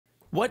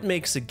What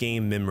makes a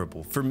game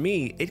memorable? For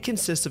me, it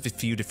consists of a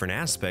few different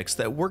aspects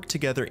that work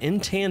together in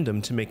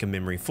tandem to make a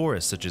memory for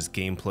us, such as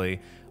gameplay,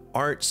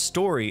 art,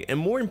 story, and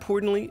more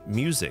importantly,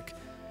 music.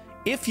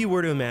 If you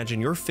were to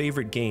imagine your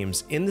favorite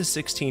games in the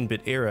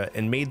 16-bit era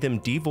and made them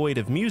devoid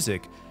of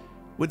music,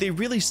 would they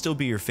really still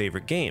be your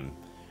favorite game?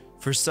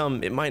 For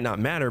some, it might not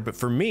matter, but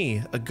for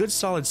me, a good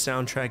solid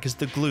soundtrack is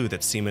the glue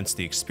that cements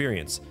the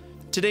experience.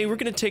 Today, we're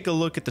going to take a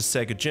look at the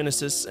Sega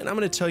Genesis, and I'm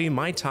going to tell you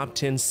my top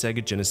 10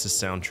 Sega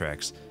Genesis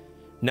soundtracks.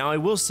 Now, I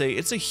will say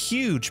it's a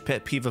huge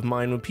pet peeve of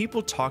mine when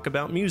people talk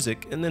about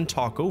music and then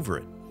talk over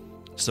it.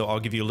 So I'll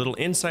give you a little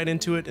insight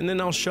into it, and then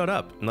I'll shut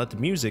up and let the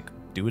music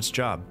do its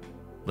job.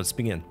 Let's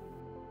begin.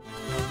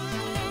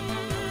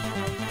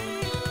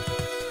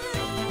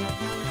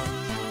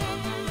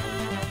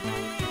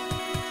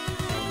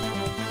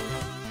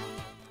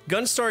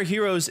 Gunstar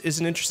Heroes is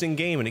an interesting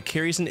game, and it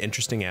carries an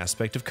interesting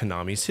aspect of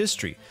Konami's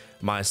history.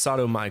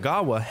 Masato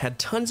Maegawa had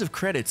tons of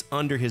credits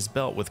under his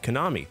belt with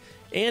Konami,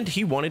 and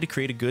he wanted to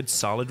create a good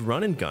solid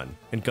run and gun,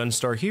 and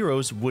Gunstar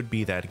Heroes would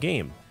be that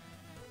game.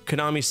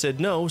 Konami said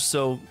no,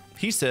 so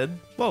he said,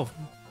 well,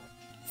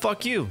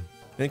 fuck you,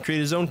 and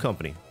created his own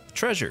company,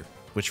 Treasure,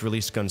 which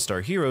released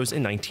Gunstar Heroes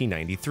in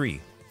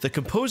 1993. The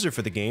composer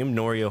for the game,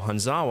 Norio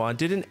Hanzawa,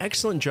 did an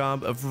excellent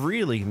job of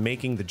really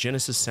making the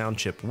Genesis sound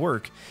chip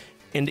work,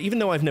 and even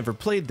though I've never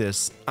played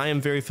this, I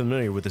am very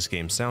familiar with this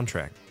game's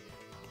soundtrack.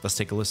 Let's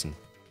take a listen.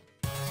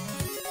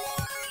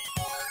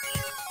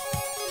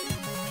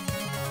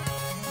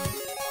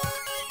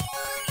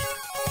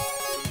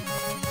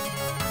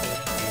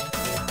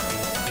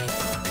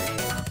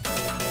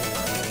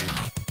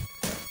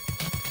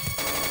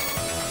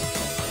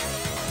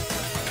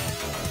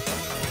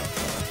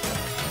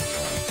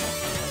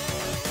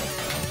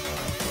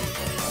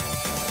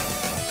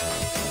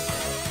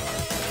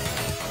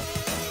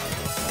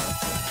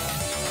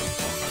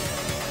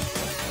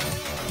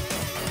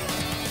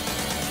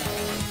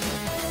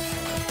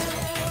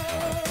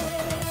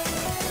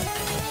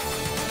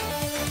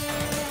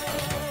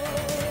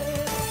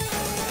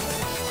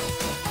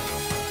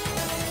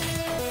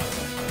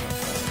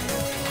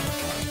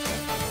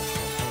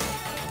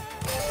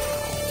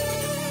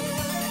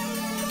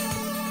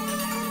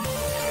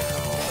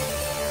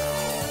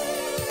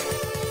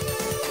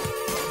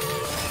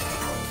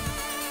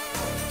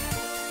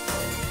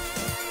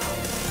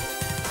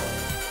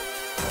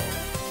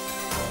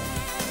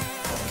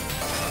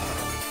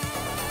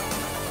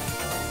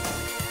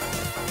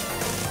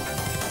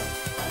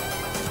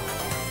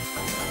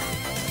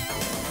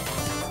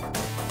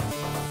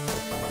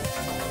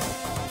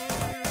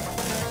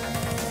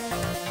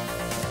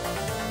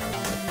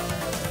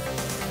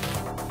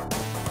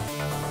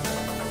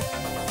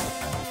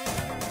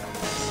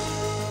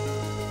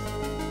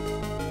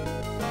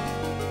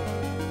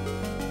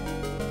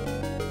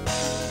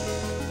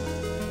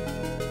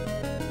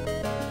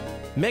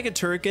 Mega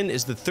Turrican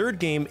is the third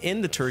game in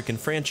the Turrican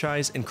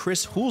franchise, and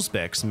Chris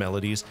Hulsbeck's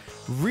melodies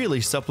really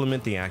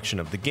supplement the action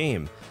of the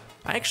game.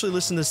 I actually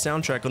listened to the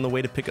soundtrack on the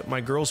way to pick up my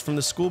girls from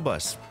the school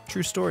bus.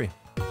 True story.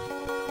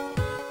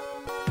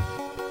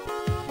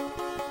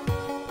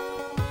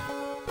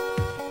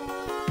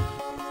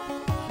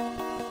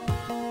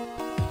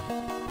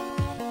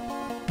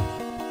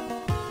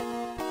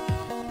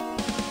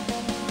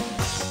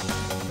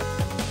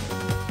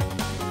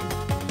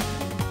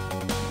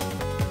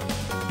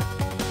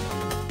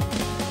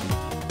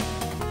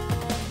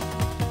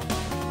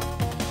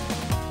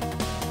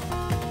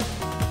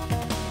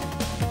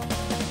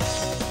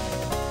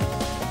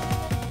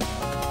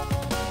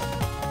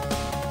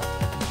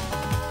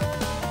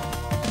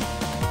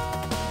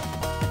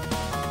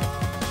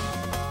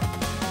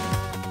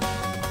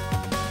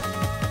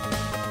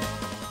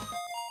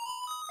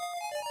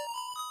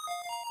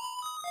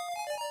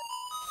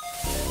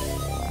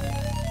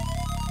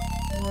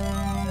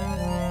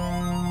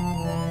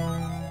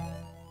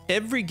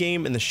 Every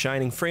game in the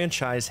Shining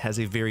franchise has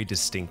a very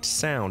distinct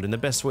sound, and the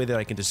best way that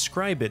I can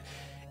describe it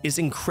is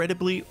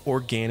incredibly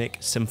organic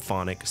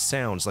symphonic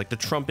sounds, like the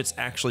trumpets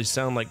actually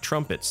sound like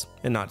trumpets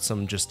and not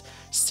some just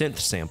synth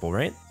sample,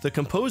 right? The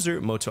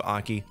composer,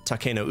 Motoaki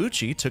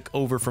Takenouchi, took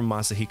over from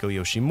Masahiko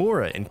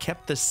Yoshimura and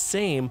kept the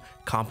same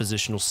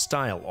compositional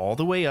style all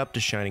the way up to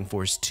Shining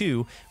Force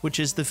 2, which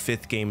is the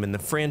 5th game in the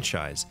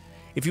franchise.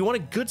 If you want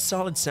a good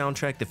solid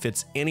soundtrack that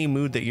fits any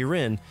mood that you're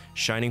in,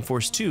 Shining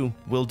Force 2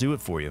 will do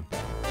it for you.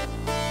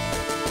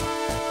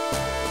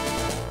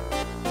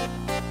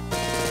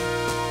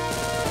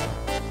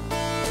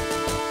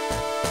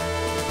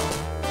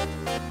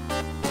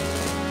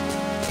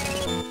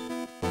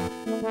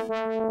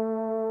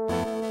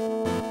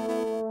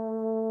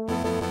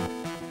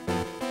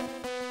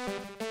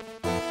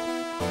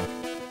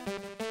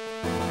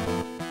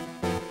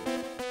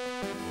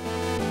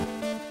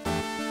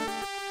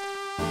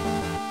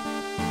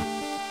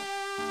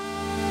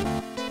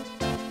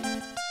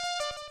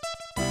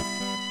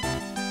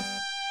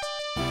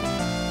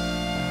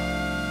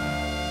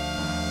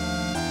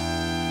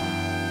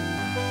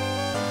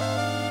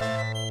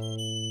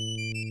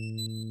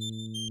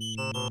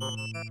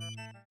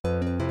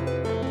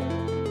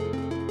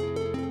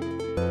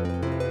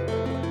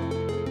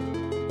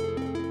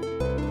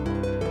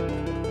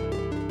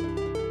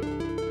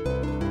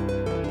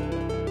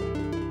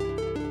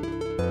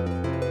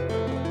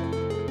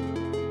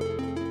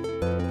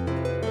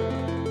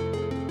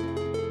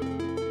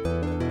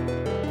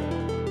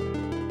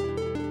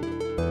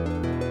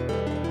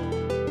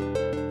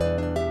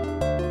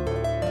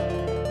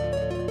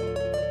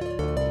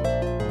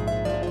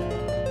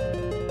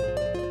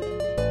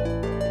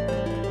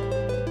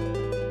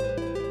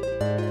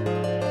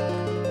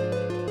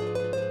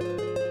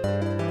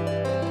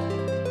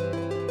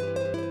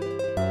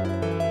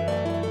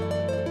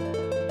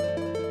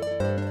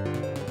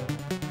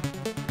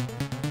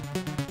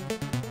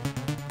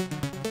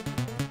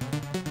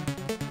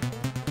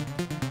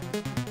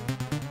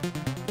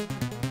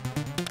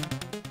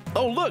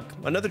 Oh look,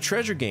 another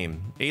treasure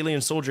game.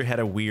 Alien Soldier had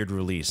a weird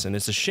release, and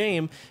it's a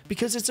shame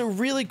because it's a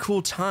really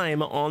cool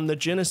time on the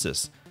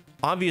Genesis.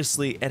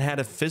 Obviously, it had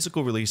a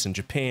physical release in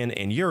Japan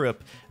and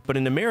Europe, but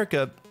in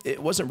America,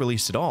 it wasn't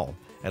released at all,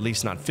 at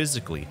least not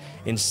physically.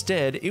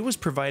 Instead, it was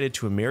provided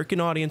to American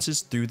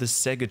audiences through the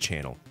Sega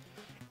channel.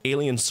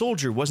 Alien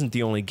Soldier wasn't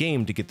the only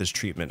game to get this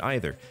treatment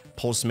either.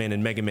 Pulseman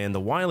and Mega Man The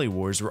Wily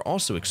Wars were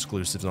also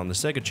exclusives on the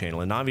Sega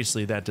channel, and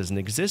obviously that doesn't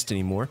exist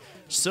anymore,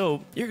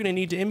 so you're going to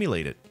need to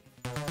emulate it.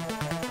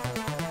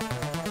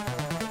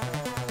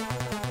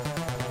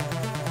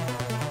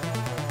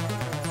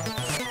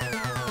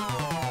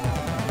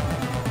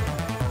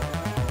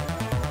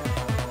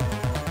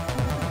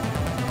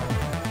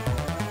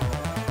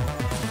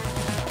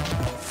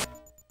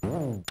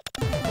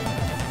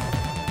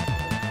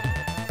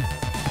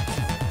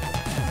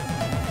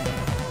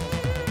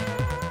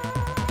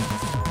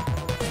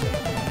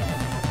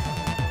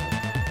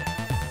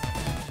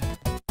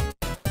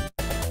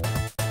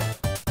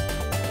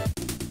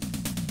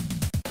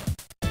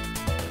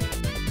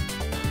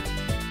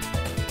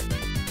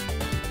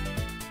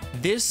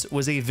 This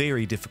was a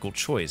very difficult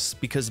choice,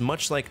 because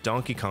much like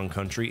Donkey Kong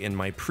Country in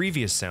my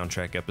previous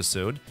soundtrack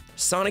episode,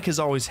 Sonic has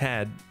always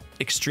had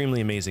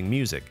extremely amazing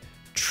music.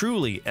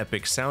 Truly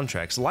epic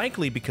soundtracks,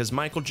 likely because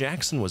Michael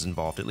Jackson was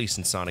involved, at least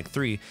in Sonic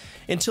 3,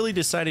 until he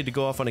decided to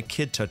go off on a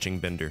kid-touching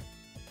bender.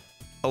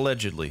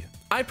 Allegedly.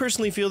 I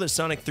personally feel that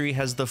Sonic 3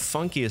 has the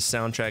funkiest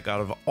soundtrack out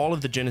of all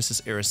of the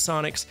Genesis-era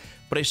Sonics,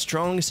 but I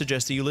strongly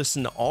suggest that you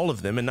listen to all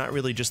of them and not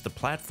really just the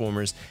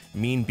platformers,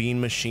 Mean Bean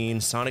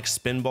Machine, Sonic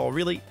Spinball,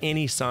 really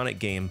any Sonic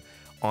game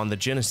on the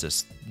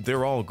Genesis.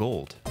 They're all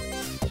gold.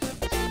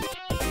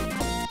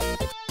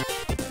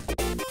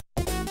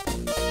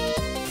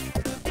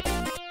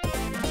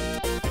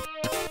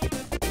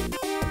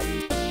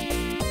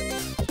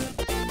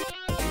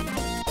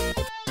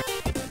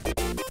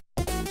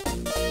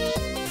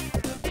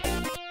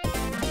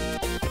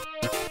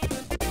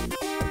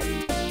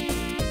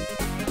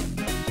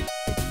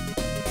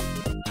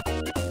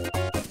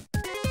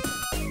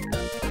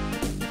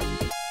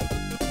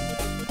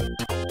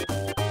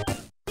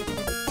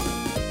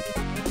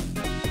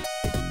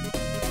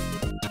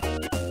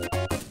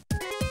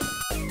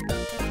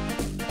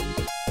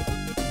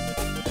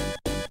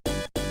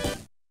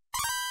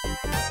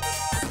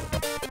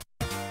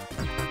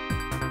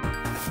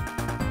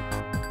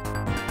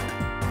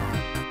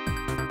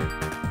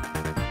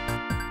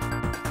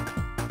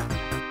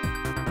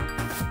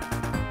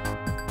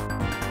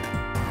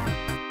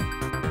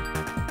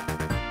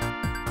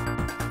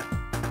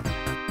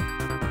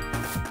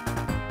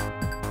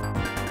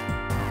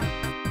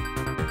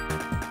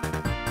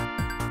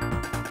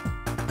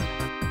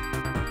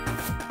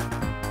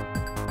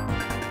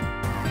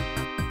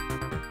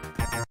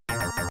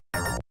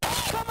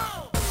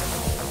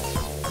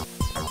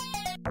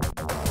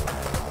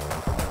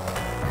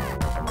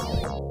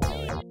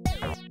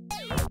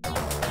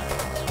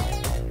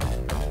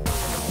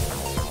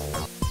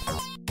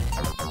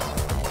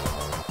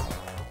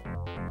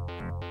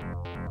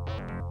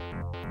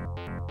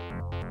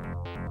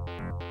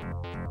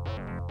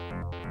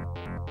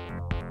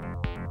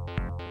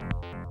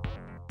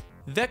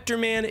 Vector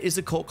Man is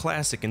a cult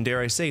classic and,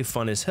 dare I say,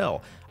 fun as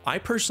hell. I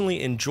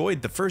personally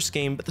enjoyed the first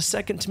game, but the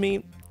second, to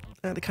me,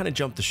 they kind of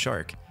jumped the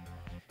shark.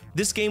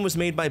 This game was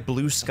made by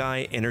Blue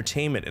Sky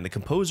Entertainment, and the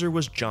composer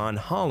was John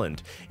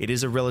Holland. It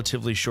is a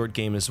relatively short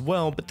game as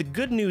well, but the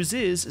good news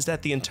is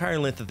that the entire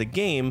length of the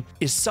game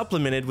is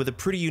supplemented with a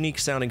pretty unique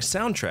sounding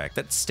soundtrack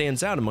that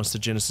stands out amongst the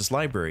Genesis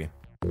library.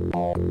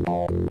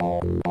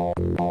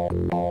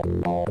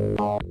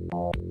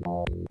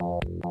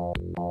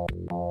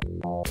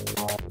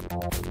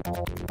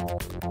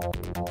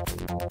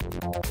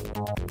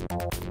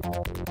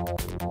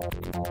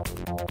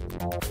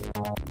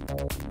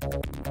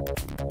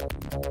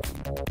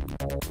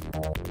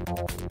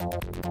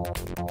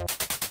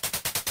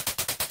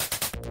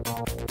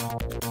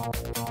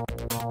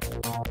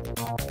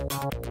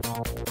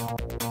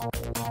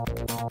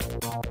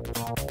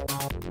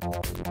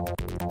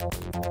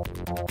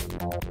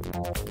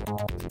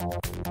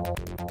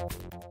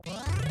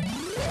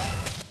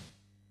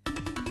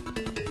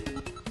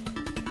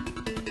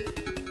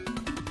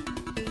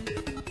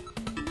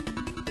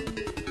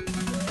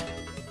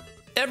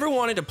 Ever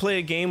wanted to play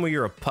a game where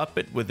you're a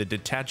puppet with a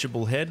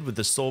detachable head with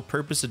the sole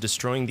purpose of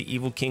destroying the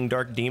evil King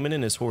Dark Demon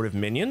and his horde of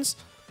minions?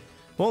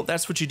 Well,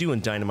 that's what you do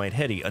in Dynamite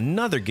Headdy,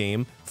 another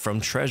game from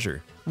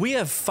Treasure. We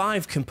have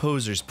 5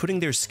 composers putting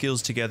their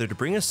skills together to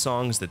bring us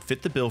songs that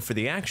fit the bill for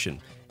the action.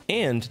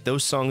 And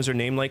those songs are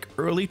named like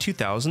early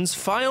 2000s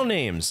file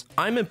names.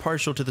 I'm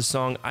impartial to the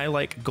song I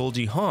Like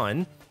Goldie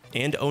Hawn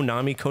and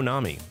Onami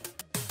Konami.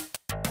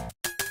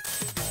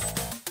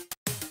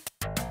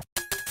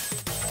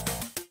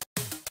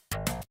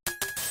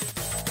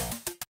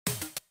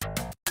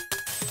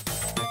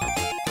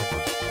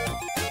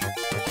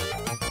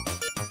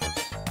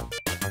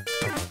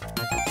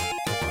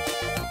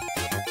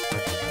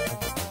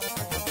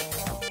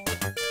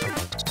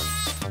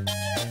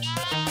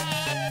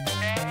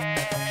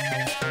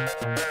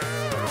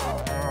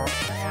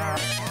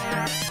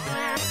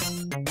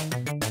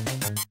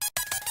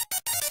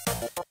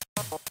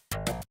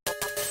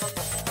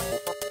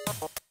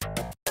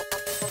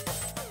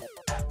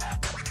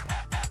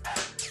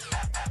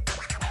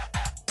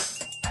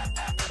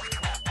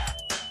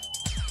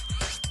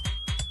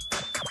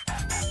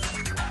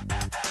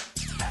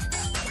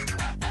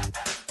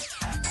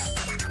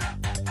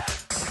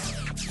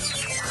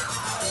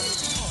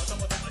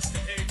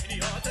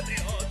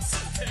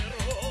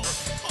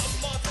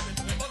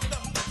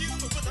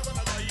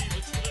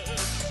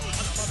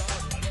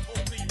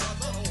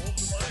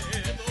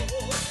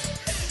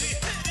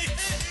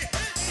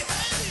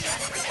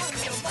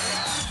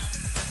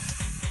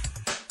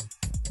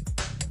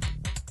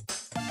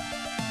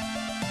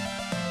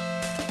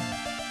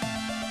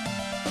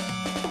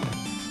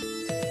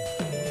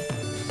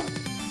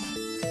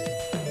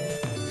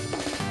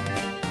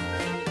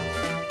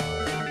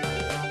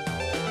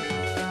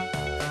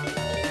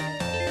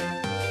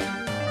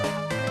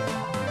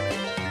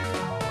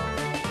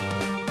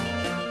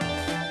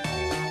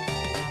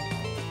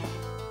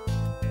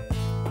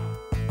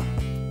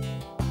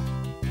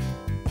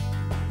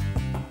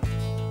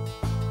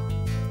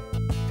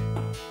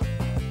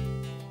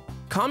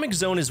 Comix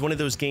Zone is one of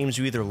those games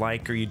you either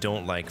like or you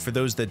don't like. For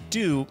those that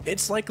do,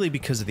 it's likely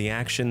because of the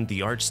action,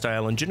 the art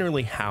style, and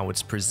generally how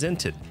it's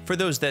presented. For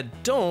those that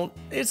don't,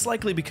 it's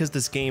likely because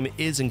this game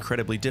is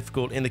incredibly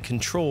difficult and the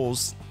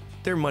controls,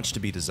 they're much to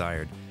be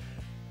desired.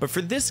 But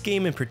for this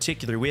game in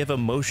particular, we have a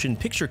motion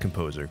picture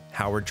composer,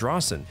 Howard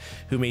Drawson,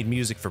 who made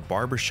music for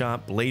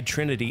Barbershop, Blade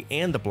Trinity,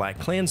 and The Black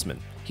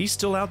Klansman. He's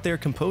still out there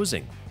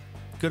composing.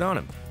 Good on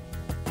him.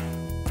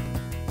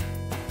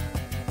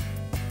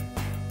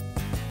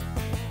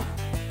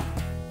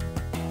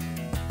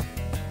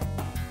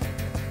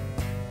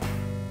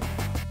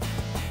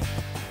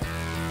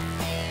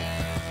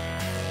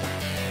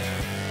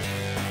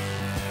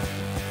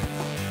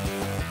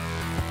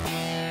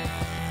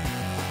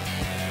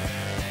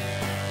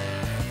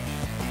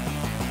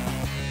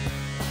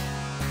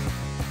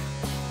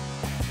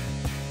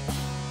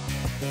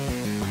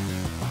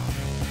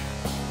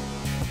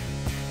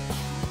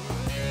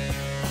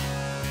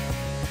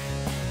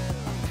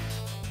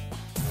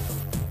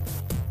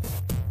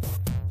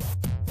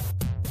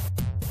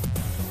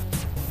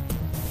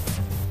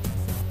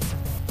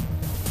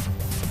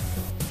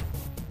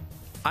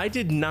 I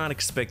did not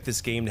expect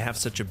this game to have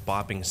such a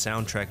bopping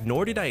soundtrack,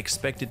 nor did I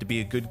expect it to be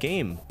a good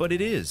game, but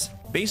it is.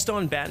 Based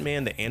on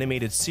Batman the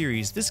Animated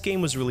Series, this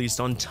game was released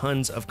on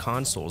tons of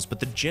consoles, but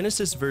the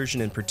Genesis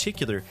version in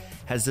particular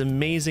has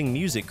amazing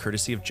music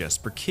courtesy of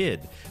Jesper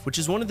Kyd, which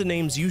is one of the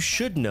names you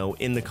should know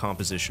in the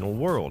compositional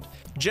world.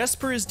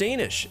 Jesper is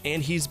Danish,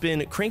 and he's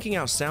been cranking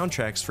out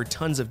soundtracks for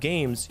tons of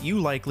games you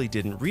likely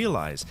didn't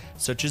realize,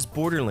 such as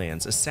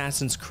Borderlands,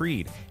 Assassin's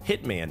Creed,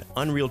 Hitman,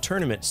 Unreal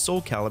Tournament,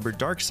 Soul Calibur,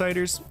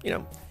 Darksiders,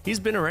 he's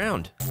been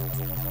around.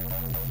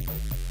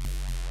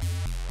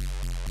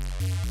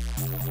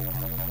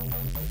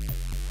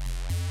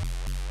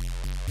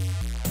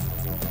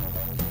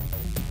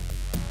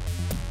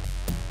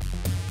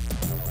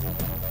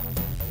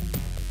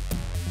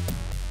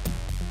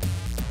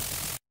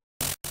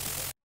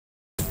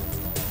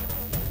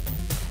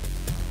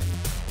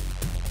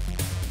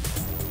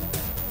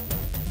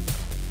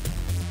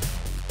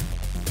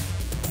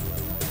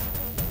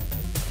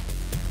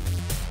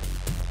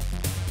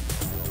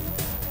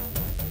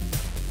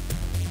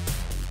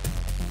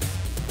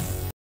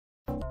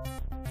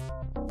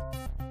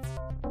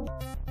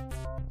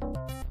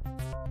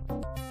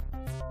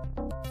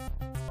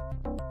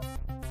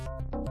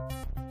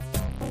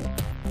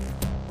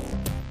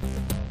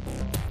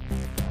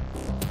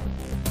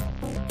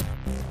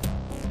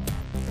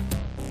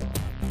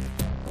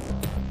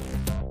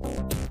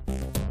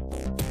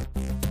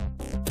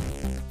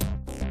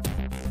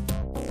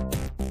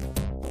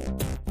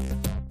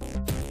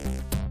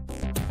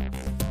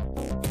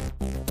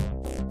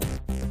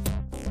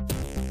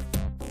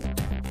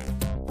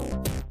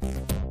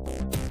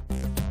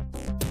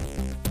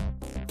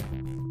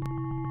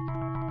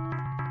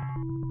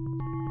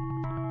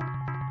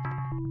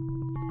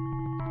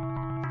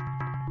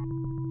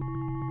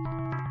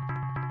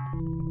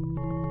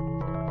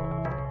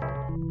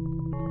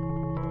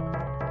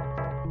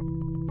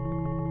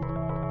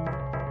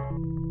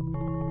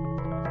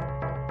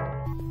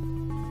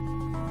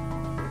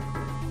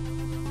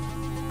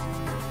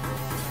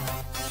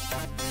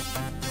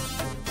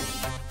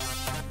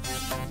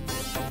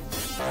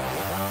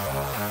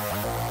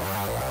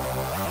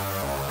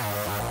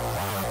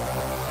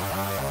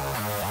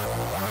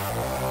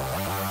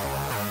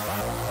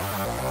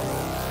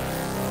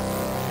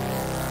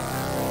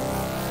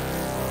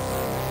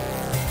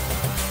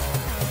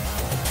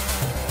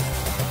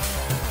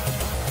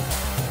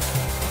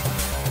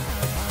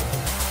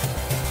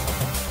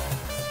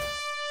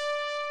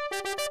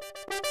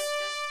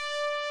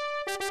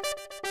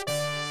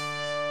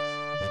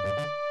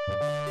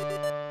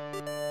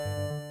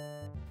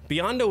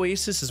 Beyond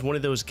Oasis is one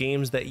of those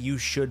games that you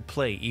should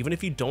play, even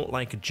if you don't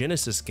like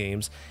Genesis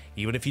games,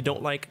 even if you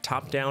don't like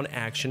top-down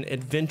action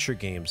adventure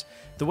games.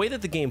 The way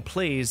that the game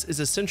plays is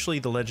essentially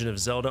The Legend of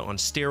Zelda on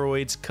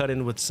steroids cut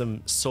in with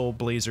some Soul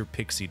Blazer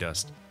pixie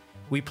dust.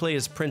 We play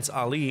as Prince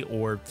Ali,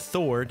 or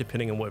Thor,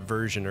 depending on what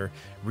version or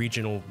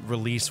regional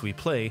release we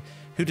play,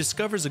 who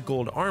discovers a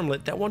gold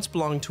armlet that once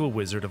belonged to a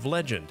wizard of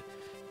legend.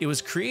 It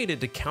was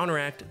created to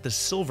counteract the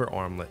silver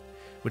armlet,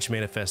 which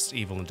manifests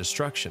evil and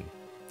destruction.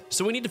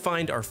 So we need to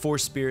find our four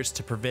spirits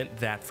to prevent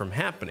that from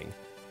happening.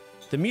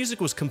 The music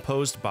was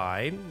composed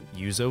by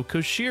Yuzo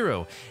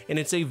Koshiro, and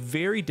it's a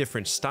very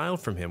different style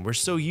from him. We're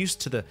so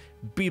used to the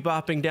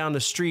bebopping down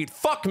the street,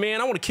 fuck man,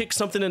 I want to kick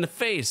something in the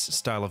face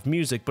style of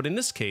music, but in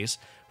this case,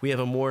 we have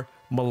a more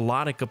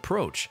melodic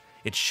approach.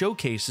 It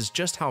showcases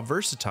just how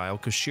versatile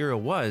Koshiro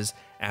was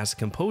as a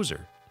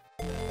composer.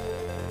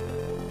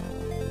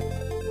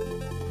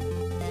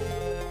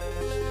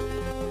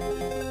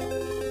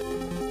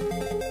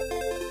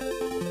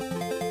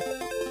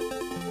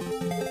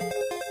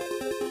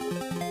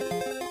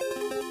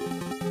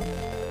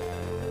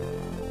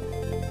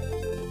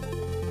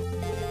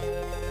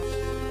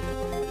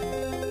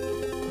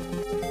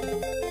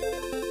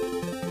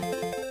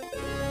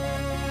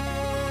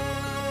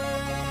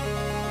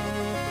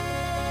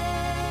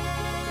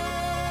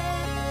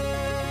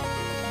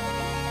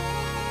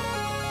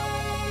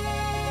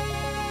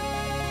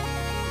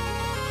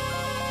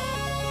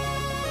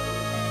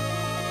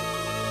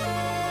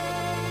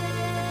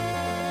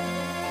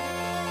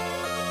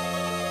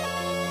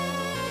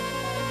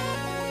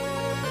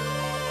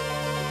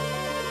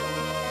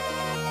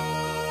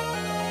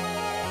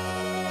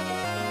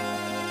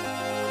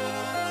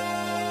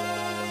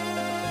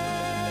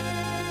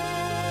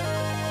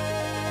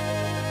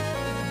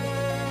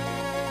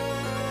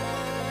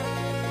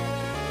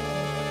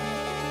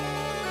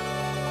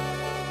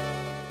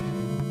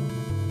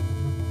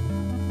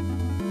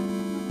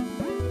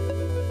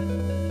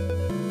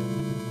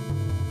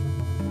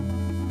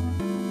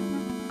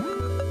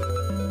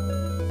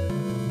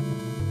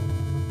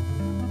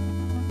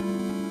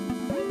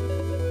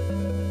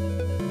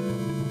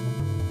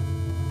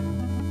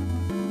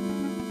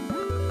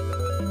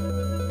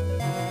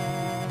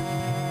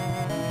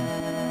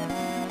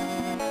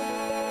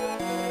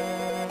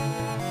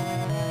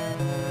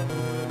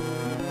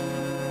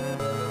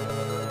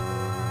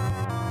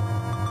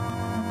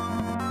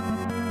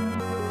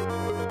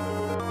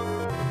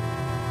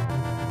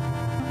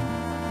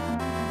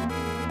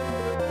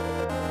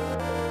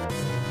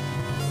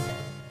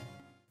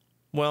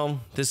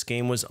 Well, this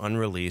game was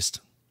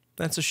unreleased.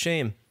 That's a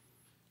shame.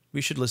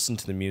 We should listen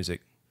to the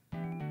music.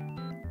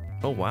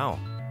 Oh wow.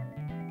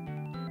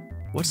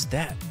 What's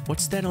that?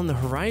 What's that on the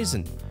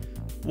horizon?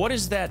 What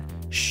is that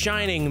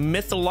shining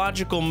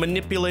mythological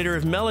manipulator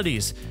of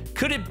melodies?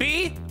 Could it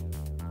be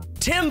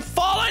Tim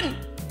Fallen?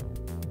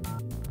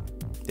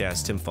 Yeah,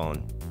 it's Tim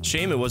Fallen.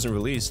 Shame it wasn't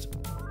released.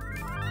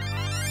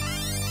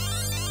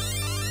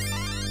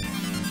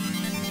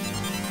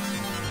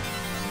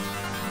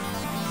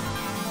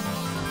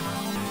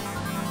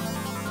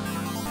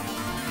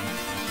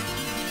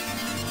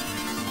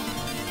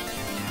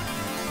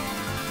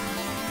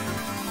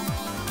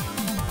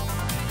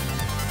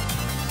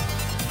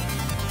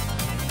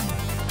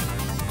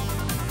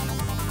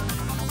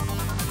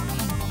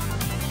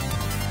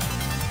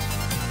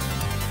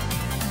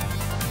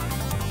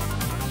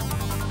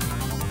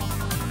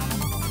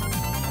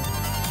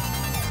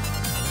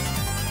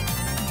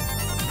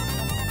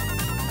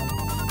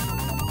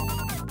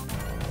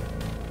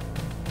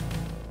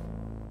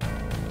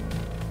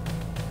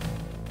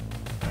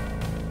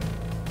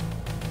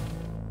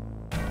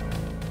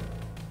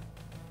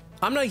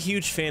 I'm not a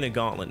huge fan of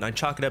Gauntlet, and I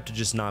chalk it up to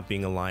just not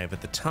being alive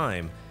at the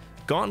time.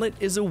 Gauntlet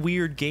is a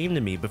weird game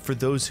to me, but for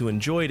those who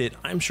enjoyed it,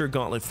 I'm sure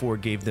Gauntlet 4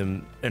 gave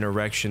them an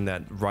erection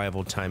that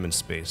rivaled Time and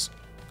Space.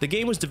 The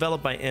game was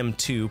developed by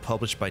M2,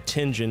 published by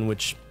Tengen,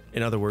 which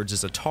in other words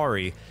is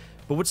Atari,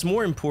 but what's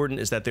more important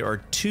is that there are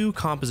 2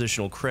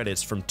 compositional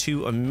credits from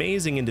 2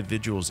 amazing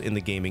individuals in the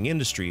gaming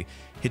industry,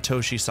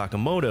 Hitoshi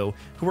Sakamoto,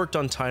 who worked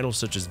on titles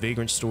such as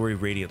Vagrant Story,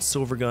 Radiant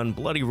Silvergun,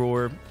 Bloody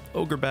Roar,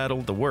 Ogre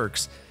Battle, The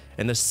Works,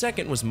 and the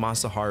second was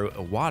Masaharu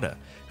Iwata,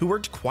 who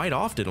worked quite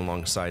often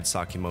alongside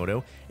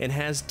Sakamoto and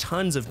has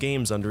tons of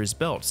games under his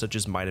belt, such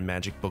as Might and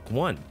Magic Book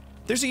 1.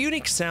 There's a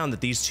unique sound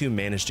that these two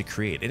managed to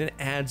create, and it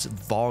adds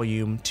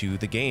volume to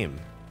the game.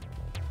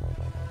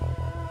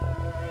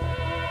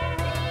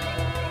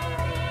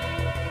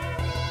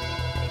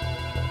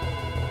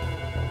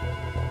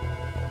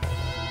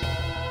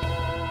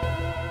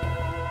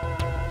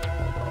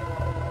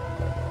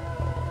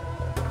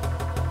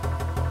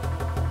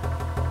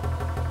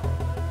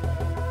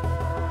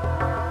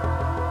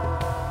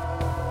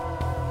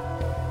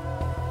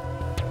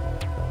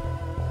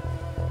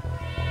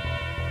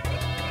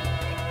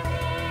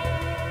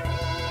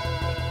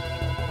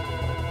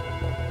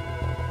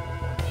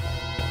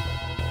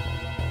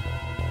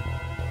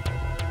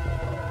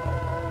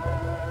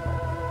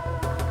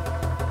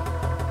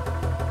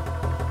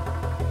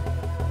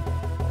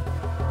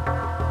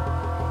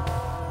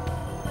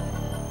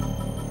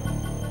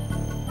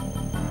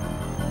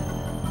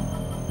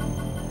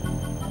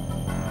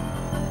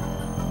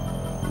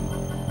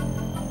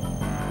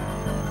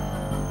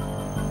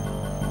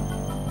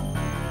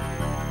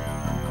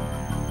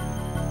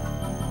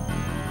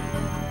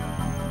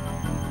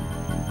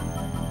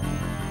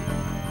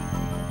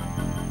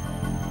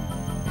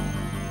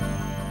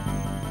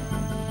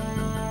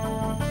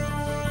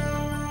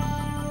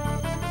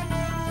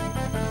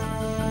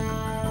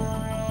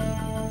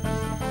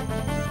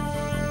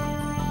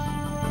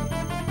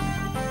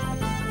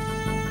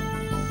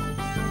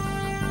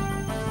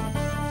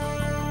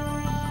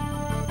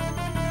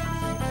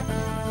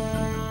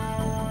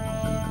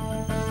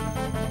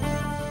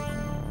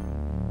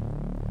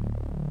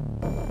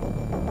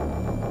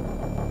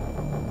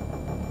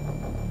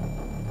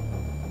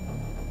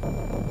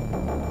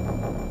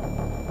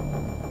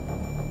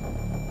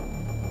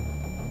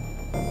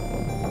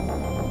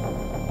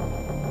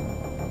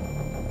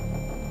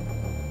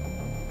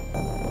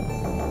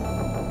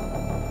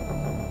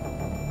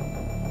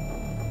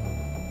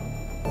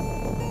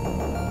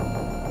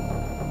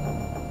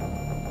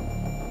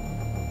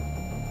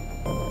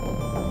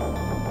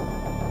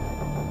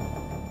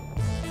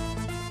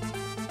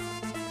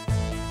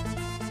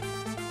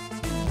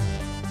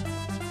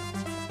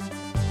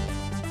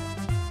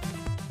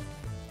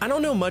 I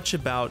don't know much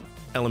about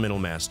Elemental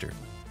Master.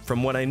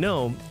 From what I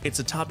know, it's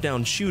a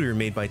top-down shooter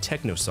made by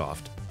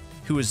Technosoft,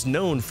 who is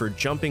known for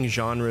jumping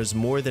genres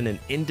more than an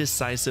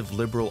indecisive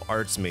liberal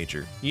arts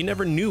major. You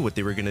never knew what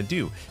they were going to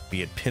do,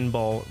 be it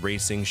pinball,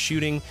 racing,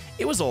 shooting,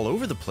 it was all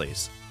over the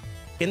place.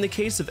 In the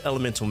case of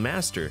Elemental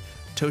Master,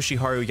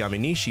 Toshiharu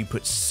Yamanishi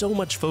put so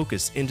much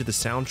focus into the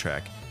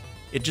soundtrack.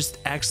 It just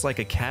acts like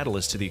a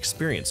catalyst to the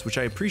experience, which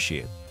I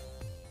appreciate.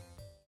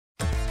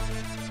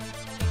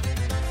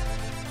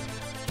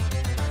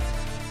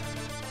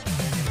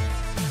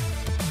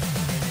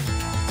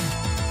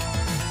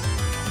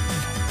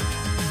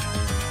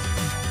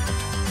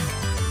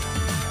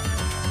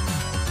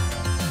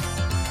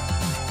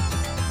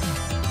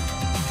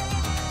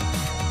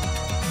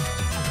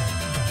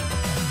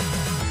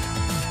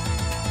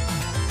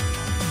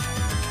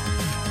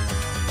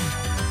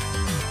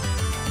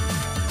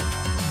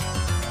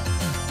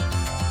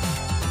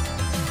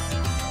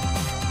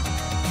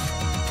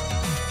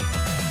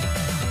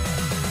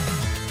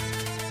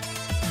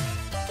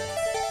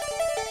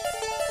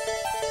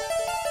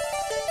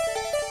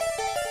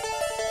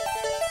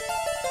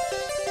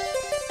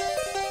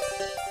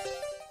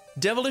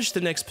 Devilish the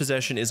Next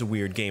Possession is a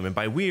weird game, and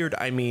by weird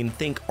I mean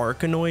think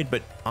Arkanoid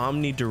but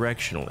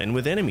omnidirectional and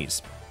with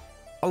enemies.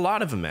 A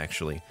lot of them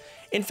actually.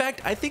 In fact,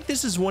 I think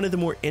this is one of the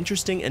more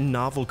interesting and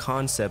novel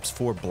concepts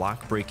for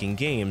block-breaking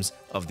games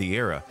of the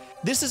era.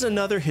 This is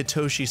another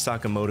Hitoshi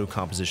Sakamoto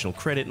compositional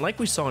credit, and like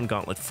we saw in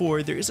Gauntlet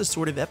 4, there is a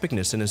sort of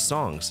epicness in his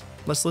songs.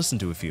 Let's listen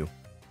to a few.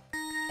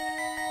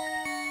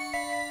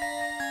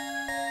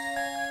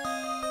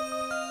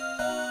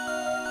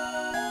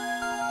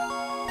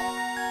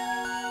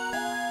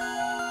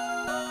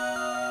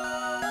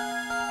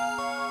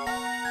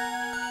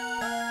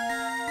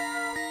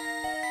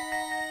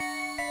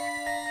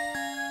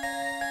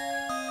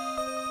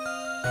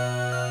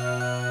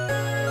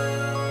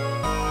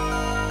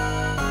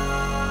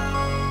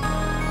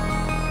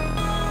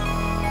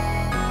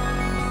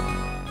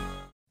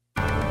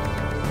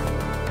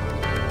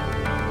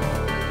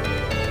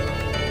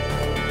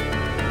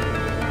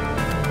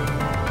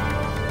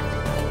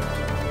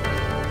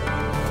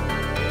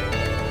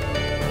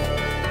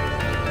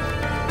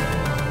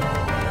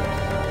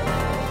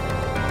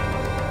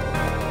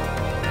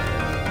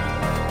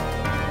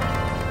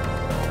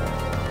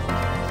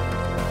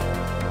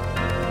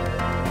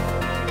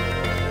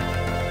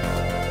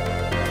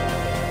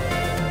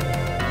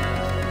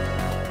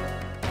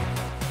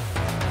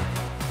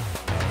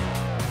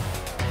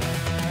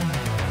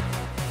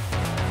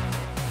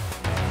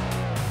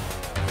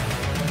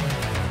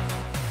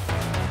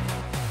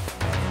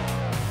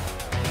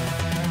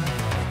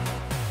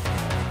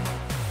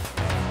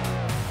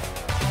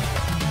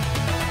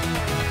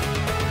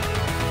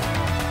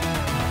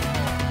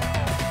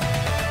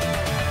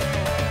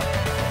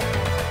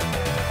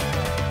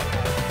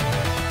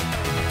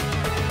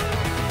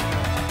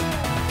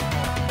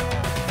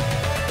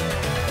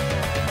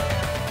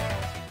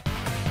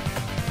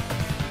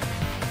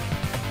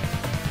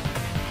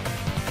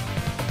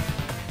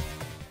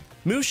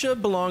 Musha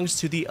belongs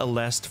to the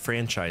Aleste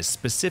franchise.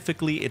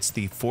 Specifically, it's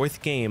the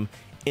fourth game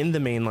in the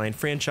mainline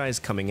franchise,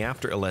 coming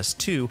after Aleste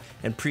 2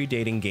 and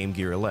predating Game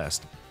Gear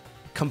Aleste.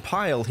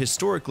 Compile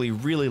historically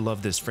really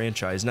loved this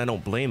franchise, and I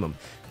don't blame them.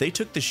 They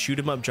took the shoot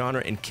 'em up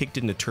genre and kicked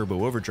it into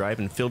turbo overdrive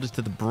and filled it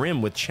to the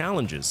brim with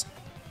challenges.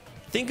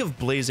 Think of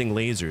Blazing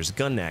Lasers,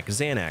 Gunnak,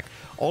 Zanak,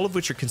 all of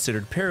which are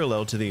considered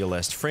parallel to the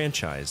Aleste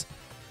franchise.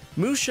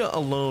 Musha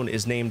alone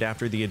is named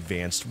after the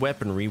advanced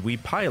weaponry we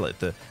pilot,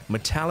 the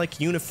metallic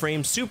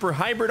uniframe super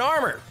hybrid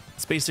armor.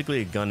 It's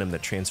basically a Gundam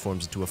that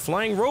transforms into a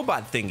flying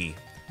robot thingy.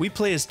 We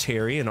play as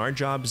Terry, and our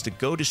job is to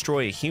go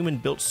destroy a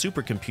human-built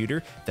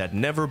supercomputer that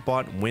never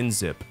bought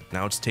WinZip.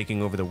 Now it's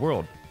taking over the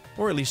world,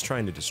 or at least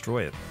trying to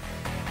destroy it.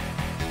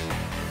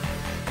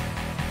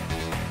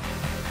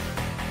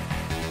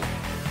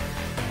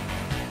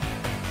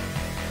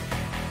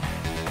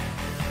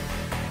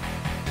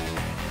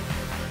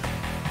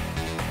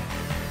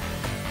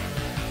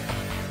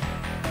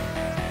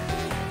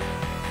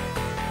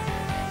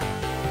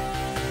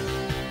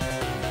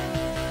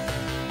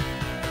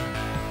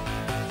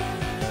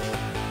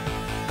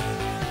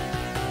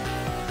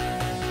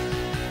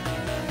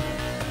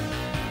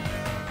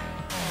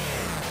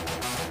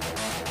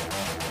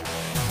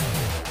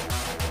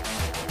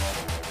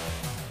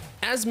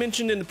 As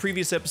mentioned in the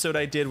previous episode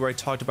I did where I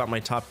talked about my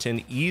top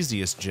 10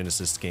 easiest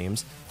Genesis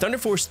games, Thunder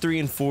Force 3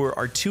 and 4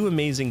 are two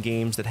amazing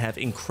games that have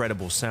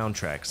incredible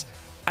soundtracks.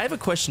 I have a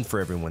question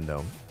for everyone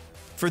though.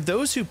 For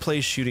those who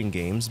play shooting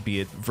games, be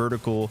it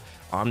vertical,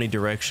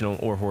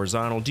 omnidirectional, or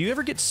horizontal, do you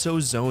ever get so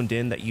zoned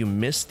in that you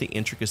miss the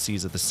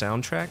intricacies of the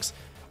soundtracks?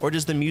 Or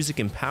does the music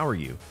empower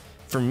you?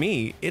 For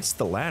me, it's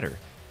the latter.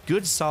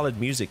 Good solid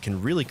music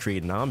can really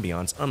create an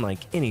ambiance unlike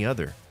any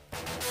other.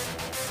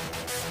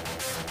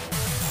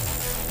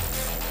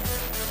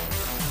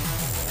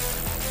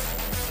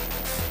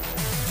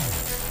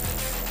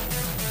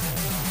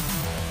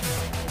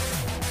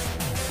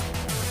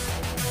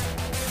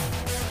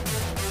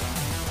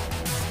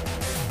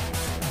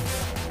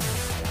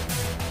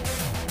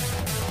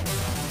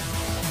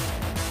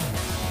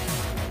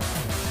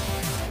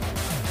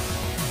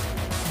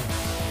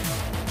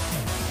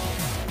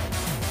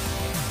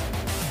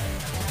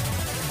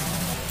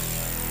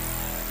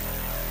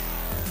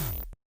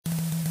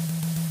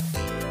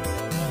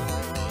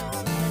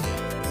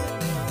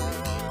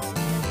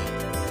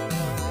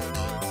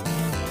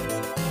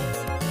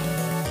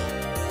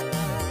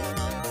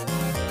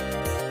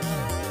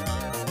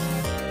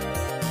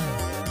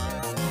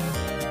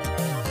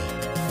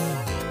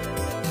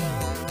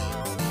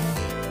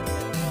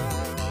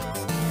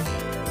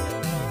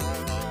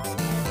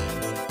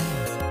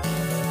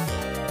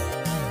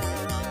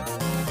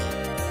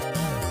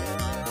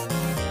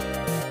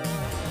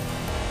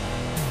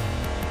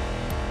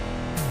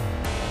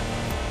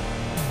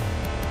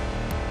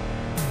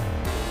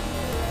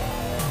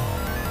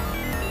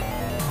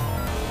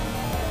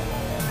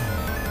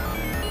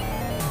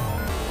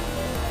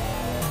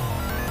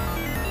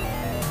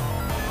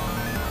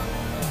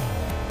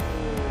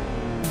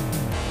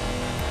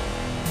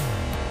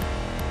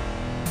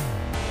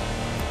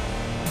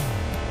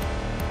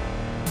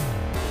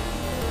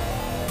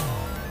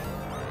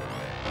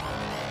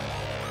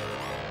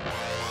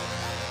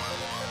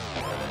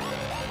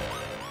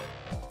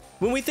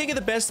 When we think of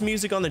the best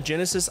music on the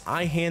Genesis,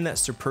 I hand that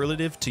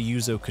superlative to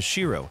Yuzo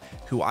Koshiro,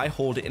 who I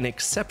hold in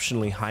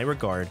exceptionally high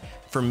regard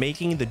for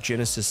making the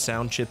Genesis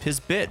sound chip his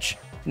bitch.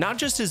 Not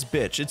just his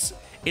bitch,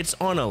 it's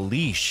on a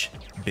leash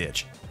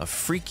bitch, a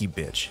freaky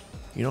bitch.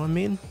 You know what I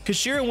mean?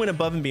 Koshiro went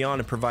above and beyond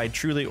to provide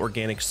truly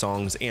organic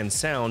songs and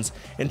sounds,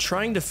 and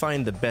trying to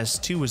find the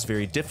best two was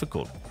very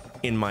difficult.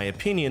 In my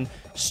opinion,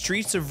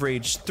 Streets of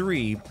Rage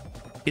 3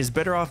 is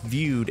better off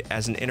viewed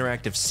as an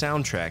interactive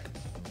soundtrack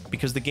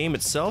because the game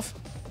itself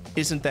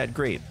isn't that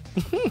great.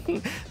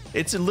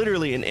 It's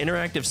literally an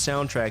interactive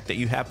soundtrack that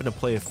you happen to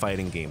play a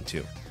fighting game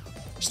to.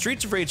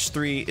 Streets of Rage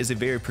 3 is a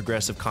very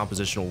progressive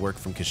compositional work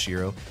from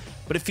Koshiro,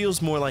 but it feels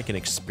more like an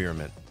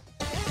experiment.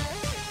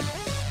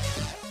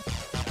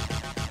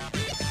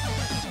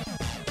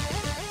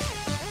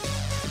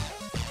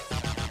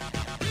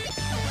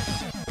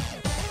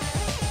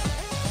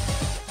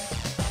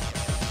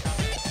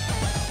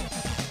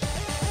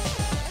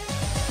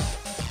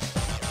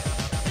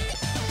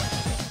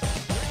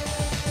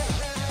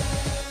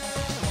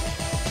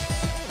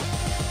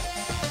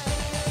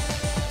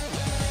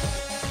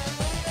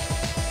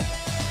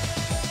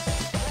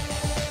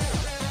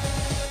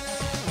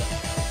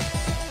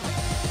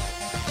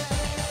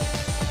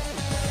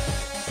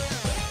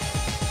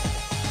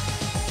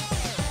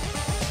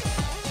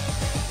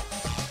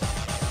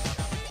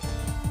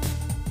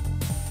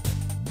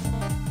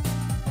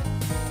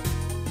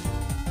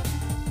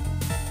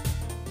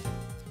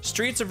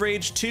 Streets of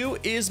Rage 2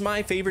 is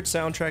my favorite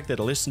soundtrack that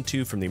I listened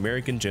to from the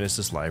American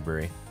Genesis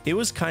library. It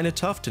was kinda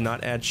tough to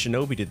not add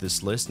Shinobi to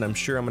this list, and I'm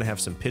sure I'm gonna have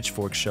some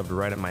pitchforks shoved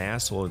right at my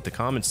asshole at the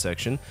comments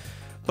section,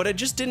 but I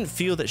just didn't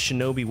feel that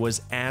Shinobi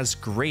was as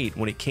great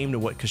when it came to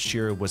what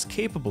Koshiro was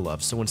capable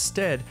of, so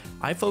instead,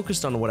 I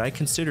focused on what I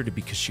consider to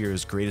be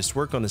Koshiro's greatest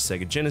work on the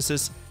Sega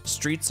Genesis,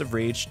 Streets of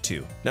Rage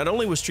 2. Not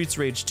only was Streets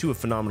of Rage 2 a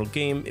phenomenal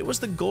game, it was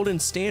the golden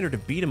standard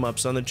of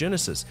beat-em-ups on the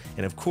Genesis,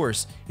 and of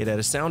course, it had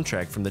a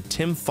soundtrack from the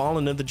Tim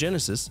Follin of the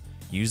Genesis,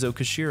 Yuzo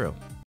Koshiro.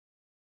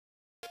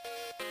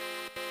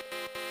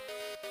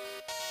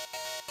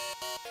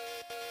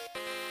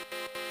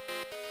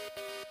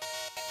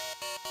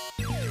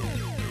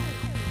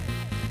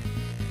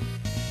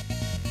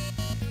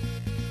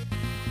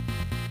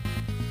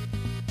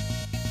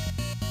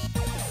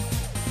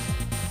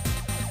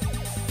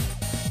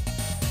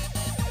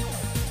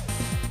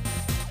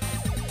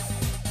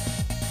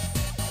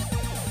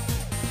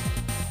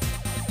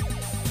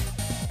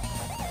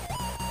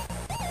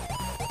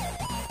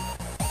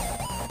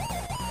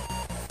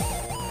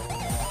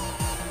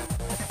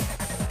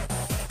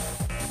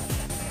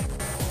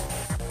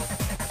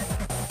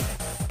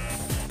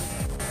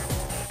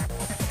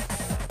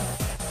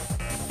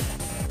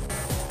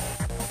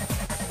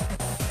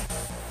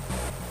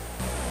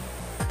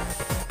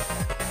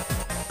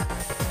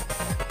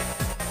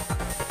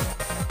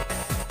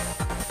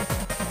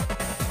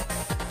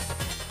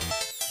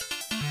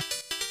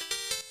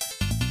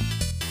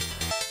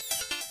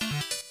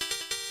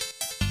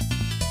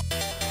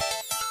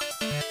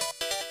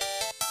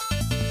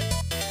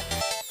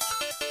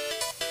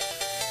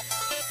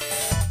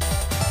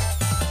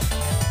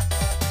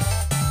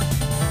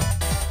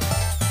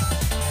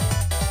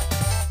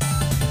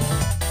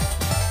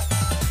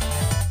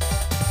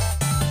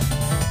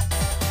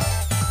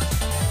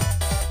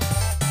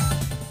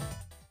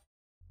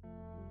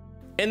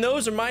 And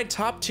those are my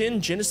top 10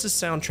 Genesis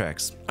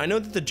soundtracks. I know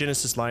that the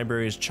Genesis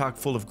library is chock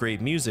full of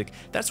great music.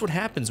 That's what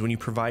happens when you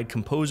provide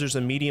composers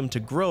a medium to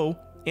grow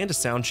and a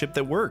sound chip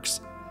that works.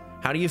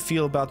 How do you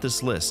feel about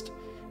this list?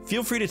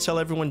 Feel free to tell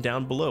everyone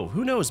down below.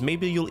 Who knows,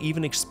 maybe you'll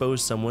even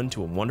expose someone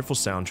to a wonderful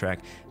soundtrack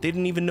they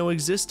didn't even know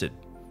existed.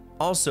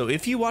 Also,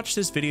 if you watch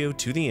this video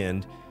to the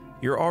end,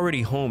 you're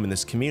already home in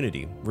this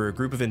community. We're a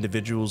group of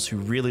individuals who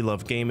really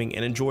love gaming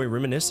and enjoy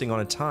reminiscing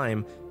on a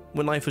time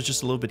when life was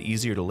just a little bit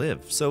easier to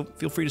live, so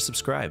feel free to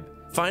subscribe.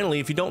 Finally,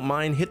 if you don't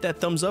mind, hit that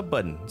thumbs up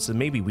button so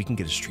maybe we can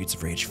get a Streets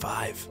of Rage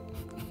 5.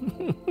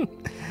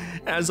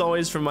 As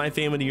always, from my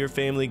family to your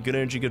family, good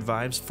energy, good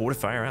vibes,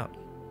 Fortifire out.